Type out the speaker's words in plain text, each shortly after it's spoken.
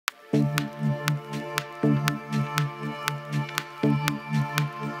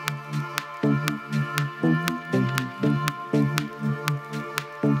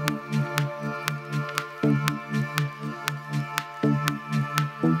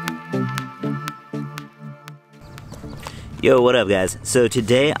Yo, what up guys? So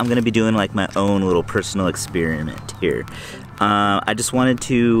today I'm gonna be doing like my own little personal experiment here. I just wanted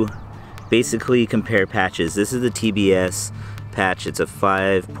to basically compare patches. This is the TBS patch. It's a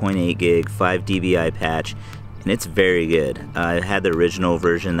 5.8 gig, 5 dBi patch, and it's very good. I had the original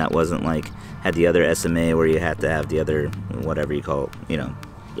version that wasn't like, had the other SMA where you had to have the other, whatever you call it, you know,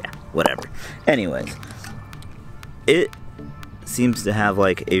 yeah, whatever. Anyways, it seems to have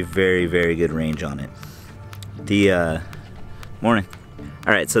like a very, very good range on it. The, morning.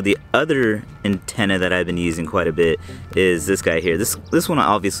 Alright, so the other antenna that I've been using quite a bit is this guy here. This one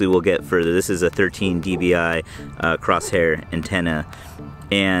obviously we'll get further. This is a 13 dBi crosshair antenna.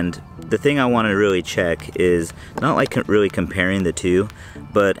 And the thing I want to really check is not like really comparing the two,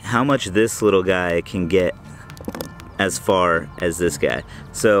 but how much this little guy can get as far as this guy.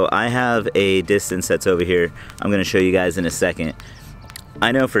 So I have a distance that's over here. I'm going to show you guys in a second.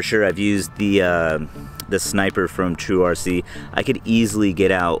 I know for sure I've used the sniper from True RC. I could easily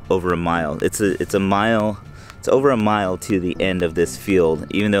get out over a mile. It's a mile. It's over a mile to the end of this field.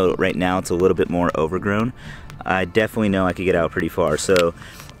 Even though right now it's a little bit more overgrown, I definitely know I could get out pretty far. So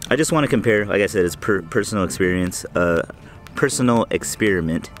I just want to compare. Like I said, it's personal experience, personal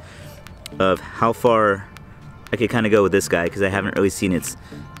experiment of how far I could kind of go with this guy, because I haven't really seen its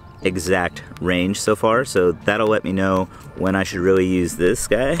exact range so far. So that'll let me know when I should really use this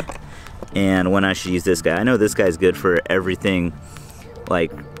guy and when I should use this guy. I know this guy's good for everything,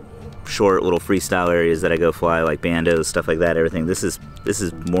 like short little freestyle areas that I go fly, like bandos, stuff like that, everything. This is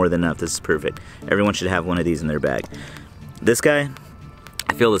more than enough. This is perfect. Everyone should have one of these in their bag. This guy,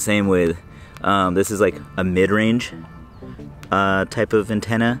 I feel the same with. This is like a mid-range type of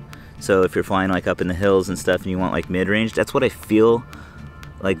antenna. So if you're flying like up in the hills and stuff and you want like mid-range, that's what I feel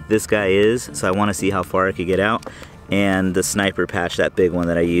like this guy is. So I want to see how far I could get out. And the sniper patch, that big one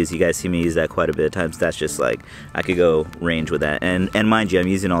that I use, you guys see me use that quite a bit of times. That's just like, I could go range with that. And mind you, I'm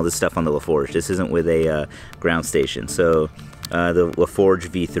using all this stuff on the LaForge. This isn't with a ground station. So the LaForge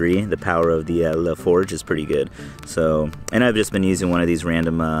V3, the power of the LaForge is pretty good. So, and I've just been using one of these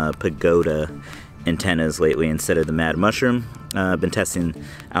random Pagoda antennas lately instead of the Mad Mushroom. I've been testing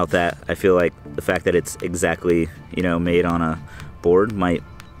out that. I feel like the fact that it's exactly, you know, made on a board might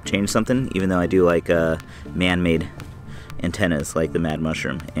change something, even though I do like man-made antennas like the Mad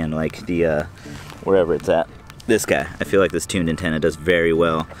Mushroom and like the wherever it's at. This guy, I feel like this tuned antenna does very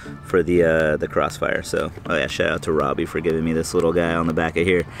well for the crossfire. So, oh yeah, shout out to Robbie for giving me this little guy on the back of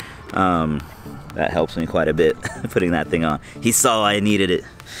here. That helps me quite a bit putting that thing on. He saw I needed it.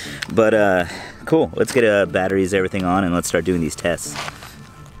 But cool, let's get batteries, everything on, and let's start doing these tests.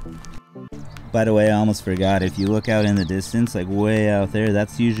 By the way, I almost forgot, if you look out in the distance, like way out there,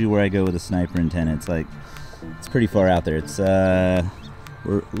 that's usually where I go with a sniper antenna. It's like, it's pretty far out there. It's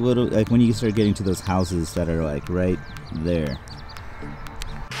we're little, like when you start getting to those houses that are like right there.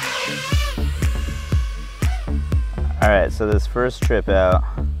 Alright, so this first trip out,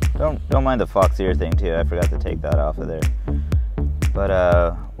 don't mind the Foxeer thing too, I forgot to take that off of there.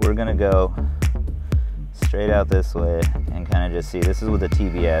 But we're gonna go straight out this way and kind of just see. This is with a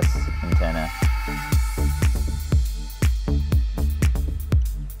TBS antenna.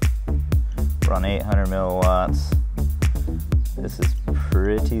 We're on 800 milliwatts. This is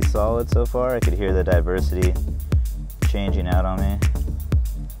pretty solid so far. I could hear the diversity changing out on me.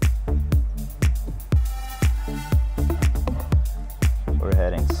 We're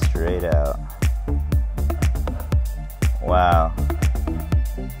heading straight out. Wow.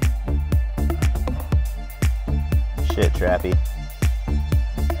 Shit, Trappy.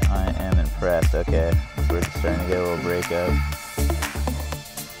 I am impressed. Okay, we're starting to get a little break up.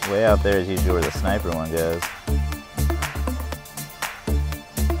 Way out there is usually where the sniper one goes.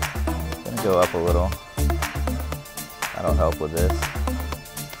 Gonna go up a little. That'll help with this.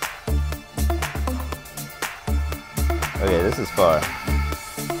 Okay, this is far.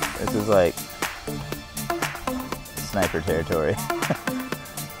 This is like sniper territory.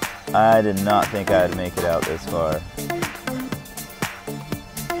 I did not think I'd make it out this far.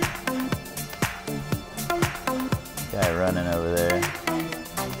 Guy running over there.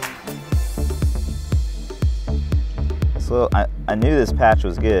 So I knew this patch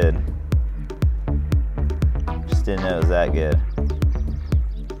was good. Just didn't know it was that good.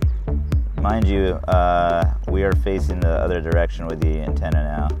 Mind you, we are facing the other direction with the antenna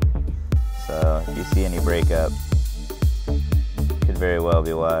now. So if you see any breakup, could very well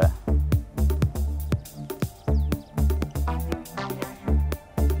be why.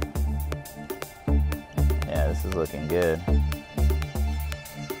 Yeah, this is looking good.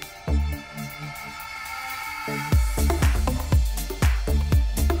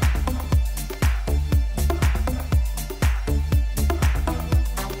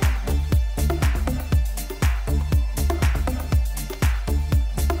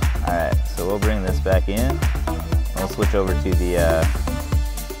 in. We'll switch over to the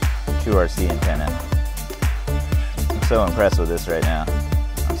True RC antenna. I'm so impressed with this right now.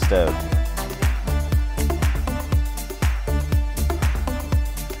 I'm stoked.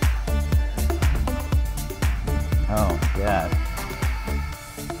 Oh God.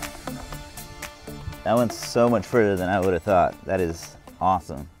 That went so much further than I would have thought. That is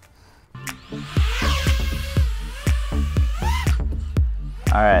awesome.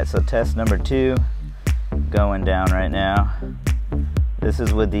 Alright, so test number 2 going down right now. This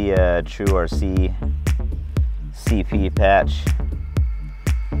is with the True RC CP patch.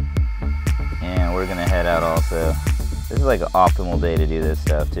 And we're gonna head out also. This is like an optimal day to do this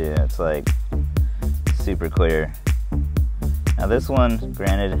stuff too. It's like super clear. Now this one,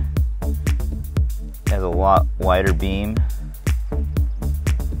 granted, has a lot wider beam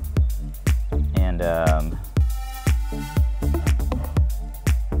and a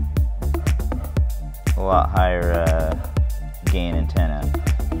lot higher gain antenna,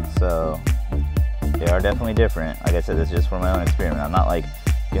 so they are definitely different. Like I said, this is just for my own experiment. I'm not like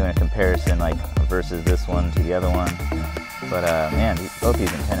doing a comparison like versus this one to the other one, but man, both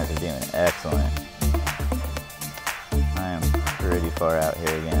these antennas are doing excellent. I am pretty far out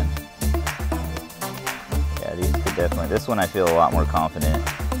here again. Yeah, these could definitely, this one I feel a lot more confident.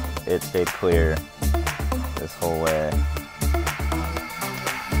 It stayed clear this whole way.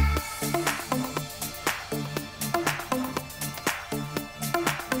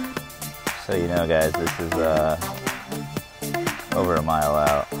 So you know guys, this is over a mile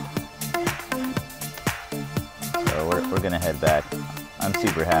out. So we're gonna head back. I'm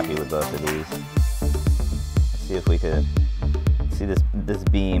super happy with both of these. Let's see if we could see this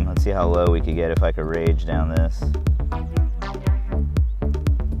beam. Let's see how low we could get if I could rage down this.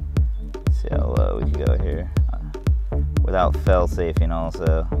 Let's see how low we could go here without fail-safing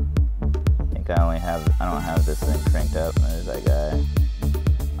also. I think I don't have this thing cranked up. There's that guy.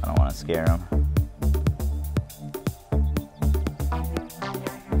 I don't want to scare him.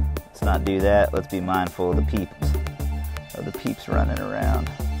 Let's not do that. Let's be mindful of the peeps. Of the peeps running around.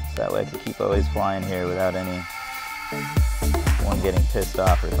 So that way I can keep always flying here without anyone getting pissed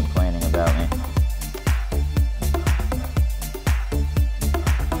off or complaining about me.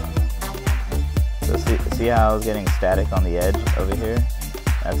 So see how I was getting static on the edge over here?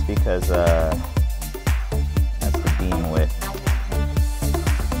 That's because that's the beam width.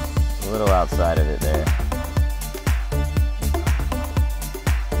 A little outside of it there.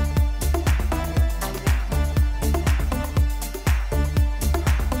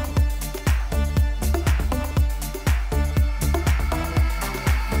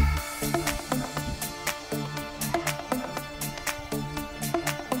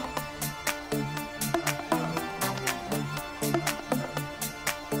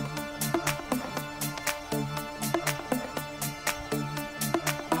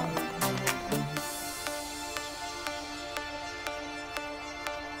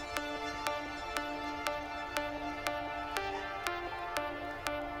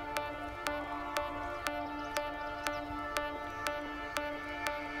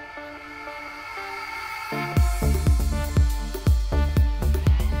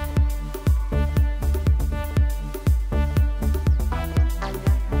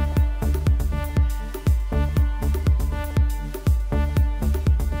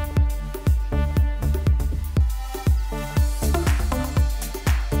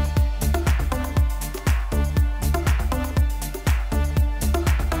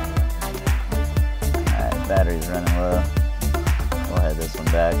 Battery's running low. We'll head this one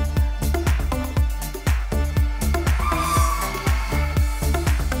back.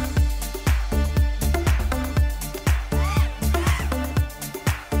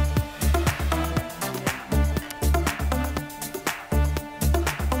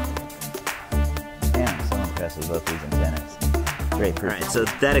 Damn, I'm so impressed with both these antennas. Great proof. Alright, so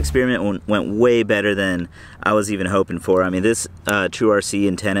that experiment went way better than I was even hoping for. I mean, this True RC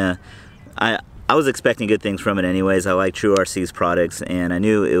antenna, I was expecting good things from it anyways. I like True RC's products and I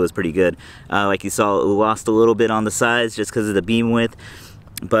knew it was pretty good. Like you saw, it lost a little bit on the sides just because of the beam width,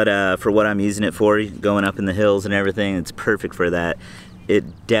 but for what I'm using it for, going up in the hills and everything, it's perfect for that.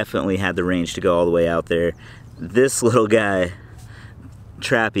 It definitely had the range to go all the way out there. This little guy,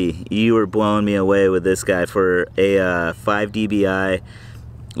 Trappy, you were blowing me away with this guy for a 5 dBi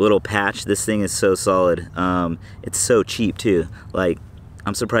little patch. This thing is so solid. It's so cheap too. Like,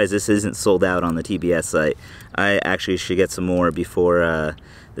 I'm surprised this isn't sold out on the TBS site. I actually should get some more before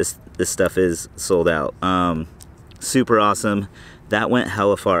this stuff is sold out. Super awesome. That went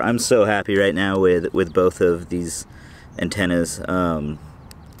hella far. I'm so happy right now with both of these antennas. I'm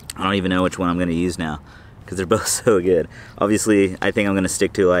I don't even know which one I'm gonna use now because they're both so good. Obviously, I think I'm gonna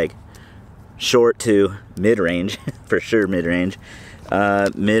stick to like short to mid-range, for sure mid-range.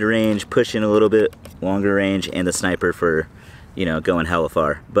 Mid-range, pushing a little bit longer range, and the sniper for, you know, going hella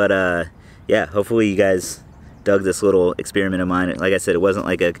far. But yeah, hopefully you guys dug this little experiment of mine. Like I said, it wasn't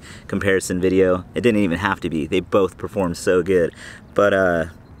like a comparison video. It didn't even have to be. They both performed so good. But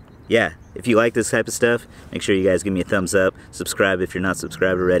yeah, if you like this type of stuff, make sure you guys give me a thumbs up. Subscribe if you're not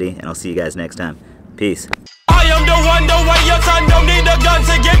subscribed already, and I'll see you guys next time. Peace. I am the one, the way your son don't need a gun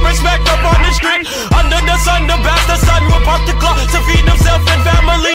to get respect up on the street. Under the sun, the bastard son will pop the clock.